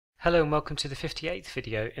Hello and welcome to the 58th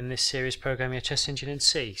video in this series Programming a Chess Engine in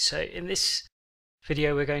C. So in this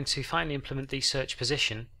video we're going to finally implement the search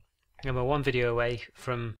position, and we're one video away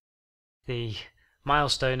from the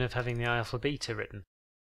milestone of having the alpha beta written.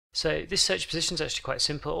 So this search position is actually quite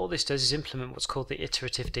simple. All this does is implement what's called the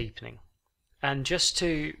iterative deepening. And just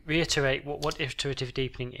to reiterate what iterative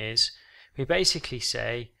deepening is, we basically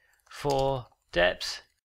say for depth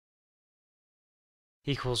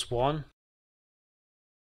equals 1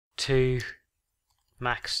 to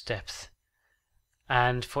max depth,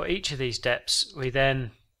 and for each of these depths we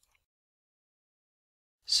then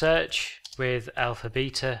search with alpha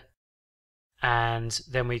beta and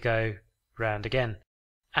then we go round again.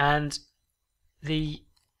 And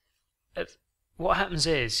what happens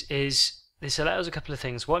is this allows a couple of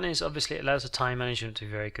things. One is obviously it allows the time management to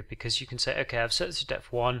be very good, because you can say, okay, I've searched to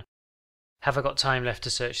depth 1, have I got time left to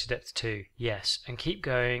search to depth 2? Yes, and keep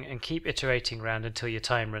going and keep iterating around until your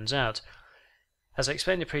time runs out. As I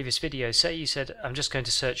explained in the previous video, say you said I'm just going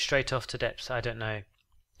to search straight off to depth, I don't know,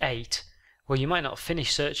 8. Well, you might not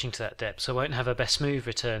finish searching to that depth, so won't have a best move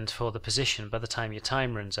returned for the position by the time your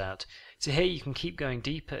time runs out. So here you can keep going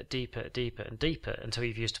deeper, deeper, deeper and deeper until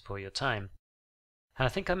you've used up all your time. And I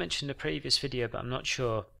think I mentioned in a previous video, but I'm not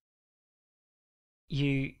sure.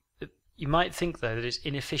 You might think though that it's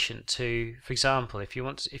inefficient to, for example, if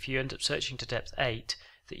you end up searching to depth 8,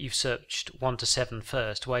 that you've searched 1 to 7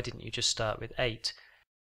 first, why didn't you just start with 8?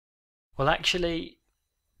 Well, actually,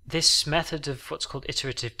 this method of what's called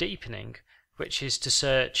iterative deepening, which is to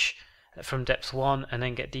search from depth 1 and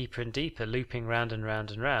then get deeper and deeper, looping round and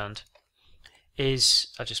round and round,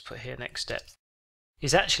 is, I'll just put here next depth,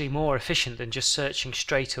 is actually more efficient than just searching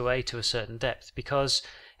straight away to a certain depth, because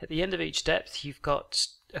at the end of each depth you've got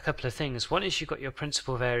a couple of things. One is you've got your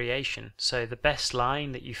principal variation, so the best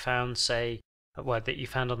line that you found, that you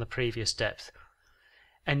found on the previous depth,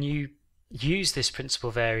 and you use this principal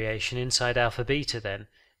variation inside alpha beta then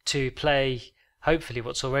to play hopefully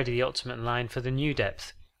what's already the ultimate line for the new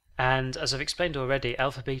depth. And as I've explained already,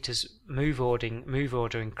 alpha beta's move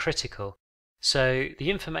ordering critical. So the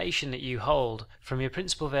information that you hold from your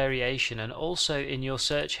principal variation, and also in your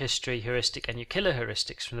search history heuristic and your killer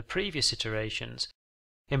heuristics from the previous iterations,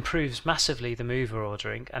 improves massively the mover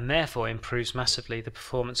ordering, and therefore improves massively the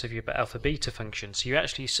performance of your alpha beta function. So you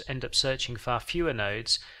actually end up searching far fewer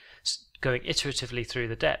nodes, going iteratively through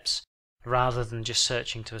the depths, rather than just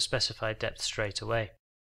searching to a specified depth straight away.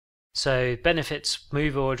 So benefits,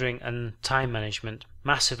 move ordering and time management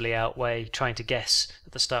massively outweigh trying to guess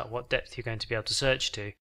at the start what depth you're going to be able to search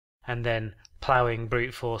to, and then ploughing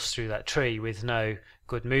brute force through that tree with no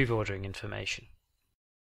good move ordering information.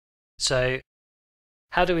 So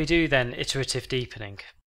how do we do then iterative deepening?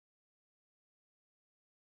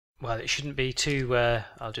 Well, it shouldn't be too,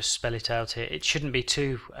 I'll just spell it out here, it shouldn't be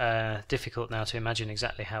too difficult now to imagine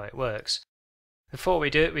exactly how it works. Before we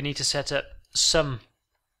do it, we need to set up some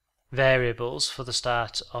variables for the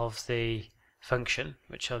start of the function,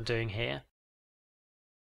 which I'm doing here.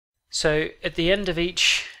 So at the end of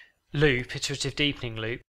each loop, iterative deepening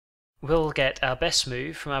loop, we'll get our best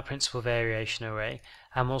move from our principal variation array,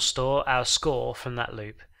 and we'll store our score from that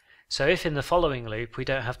loop. So if in the following loop we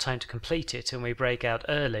don't have time to complete it and we break out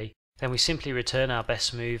early, then we simply return our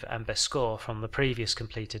best move and best score from the previous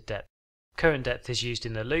completed depth. Current depth is used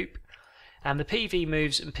in the loop, and the PV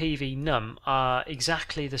moves and PV num are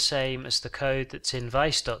exactly the same as the code that's in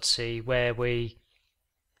vice.c, where we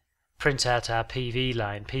print out our PV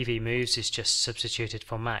line. PV moves is just substituted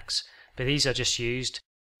for max, but these are just used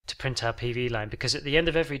to print our PV line, because at the end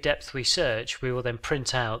of every depth we search, we will then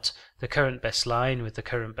print out the current best line with the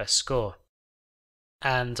current best score.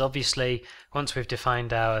 And obviously, once we've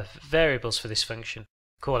defined our variables for this function,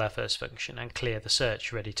 call our first function and clear the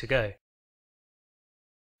search, ready to go.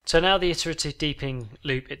 So now the iterative deepening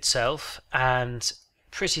loop itself, and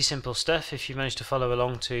pretty simple stuff if you managed to follow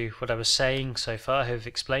along to what I was saying so far. I have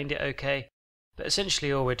explained it okay, but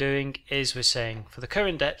essentially all we're doing is we're saying for the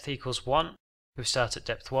current depth equals 1, we start at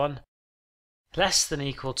depth 1, less than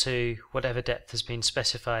equal to whatever depth has been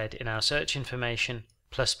specified in our search information,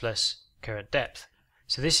 plus plus current depth.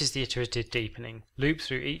 So this is the iterative deepening, loop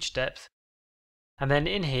through each depth, and then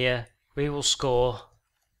in here we will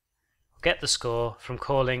get the score from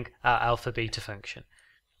calling our alpha beta function.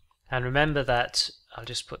 And remember that, I'll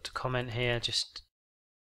just put a comment here, just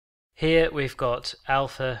here we've got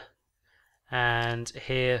alpha and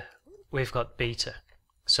here we've got beta.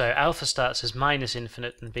 So alpha starts as minus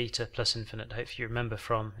infinite and beta plus infinite. Hopefully you remember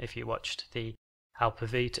from if you watched the alpha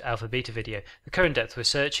beta video. The current depth we're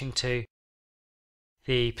searching to,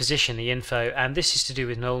 the position, the info, and this is to do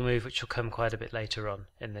with null move, which will come quite a bit later on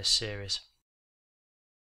in this series.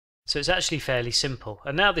 So it's actually fairly simple.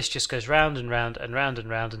 And now this just goes round and round and round and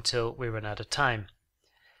round until we run out of time.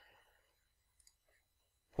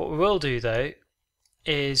 What we will do though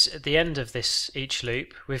is at the end of each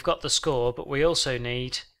loop we've got the score, but we also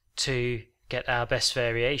need to get our best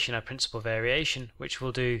variation, our principal variation, which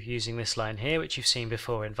we'll do using this line here, which you've seen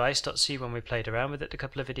before in Vice.c when we played around with it a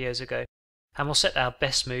couple of videos ago. And we'll set our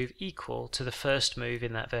best move equal to the first move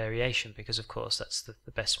in that variation, because of course that's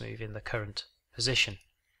the best move in the current position.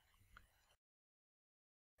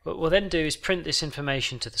 What we'll then do is print this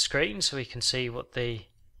information to the screen so we can see what the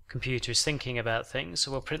computer is thinking about things. So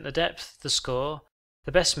we'll print the depth, the score,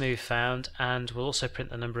 the best move found, and we'll also print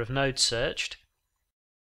the number of nodes searched.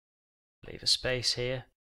 Leave a space here.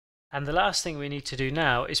 And the last thing we need to do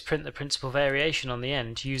now is print the principal variation on the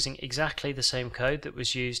end using exactly the same code that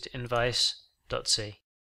was used in Vice.c.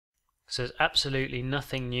 So there's absolutely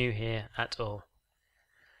nothing new here at all.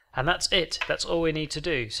 And that's it. That's all we need to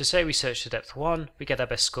do. So say we search for depth 1, we get our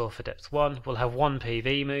best score for depth 1, we'll have one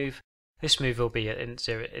PV move. This move will be at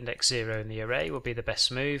index 0 in the array, will be the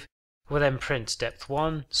best move. We'll then print depth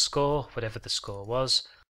 1, score, whatever the score was,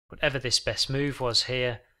 whatever this best move was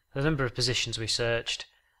here, the number of positions we searched,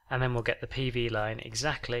 and then we'll get the PV line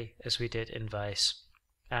exactly as we did in Vice.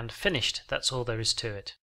 And finished. That's all there is to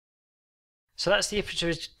it. So that's the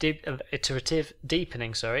iterative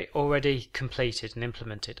deepening, already completed and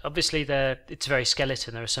implemented. Obviously it's very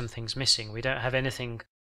skeleton, there are some things missing. We don't have anything,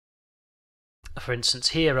 for instance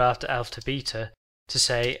here after alpha beta, to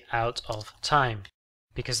say out of time.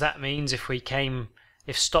 Because that means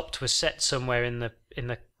if stopped was set somewhere in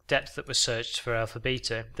the depth that was searched for alpha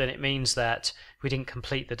beta, then it means that we didn't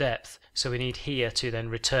complete the depth, so we need here to then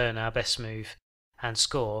return our best move and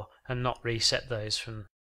score and not reset those from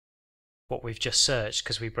what we've just searched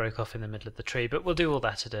because we broke off in the middle of the tree. But we'll do all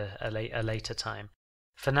that at a later time.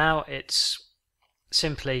 For now it's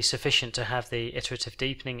simply sufficient to have the iterative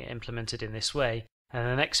deepening implemented in this way, and in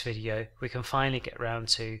the next video we can finally get round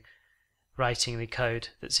to writing the code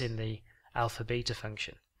that's in the alpha beta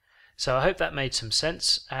function. So I hope that made some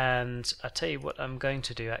sense, and I'll tell you what I'm going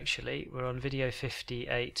to do actually. We're on video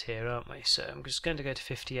 58 here, aren't we? So I'm just going to go to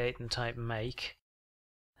 58 and type make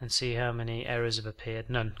and see how many errors have appeared.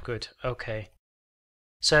 None. Good. Okay.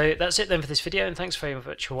 So that's it then for this video, and thanks very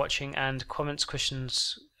much for watching, and comments,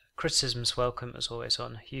 questions, criticisms welcome as always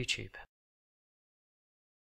on YouTube.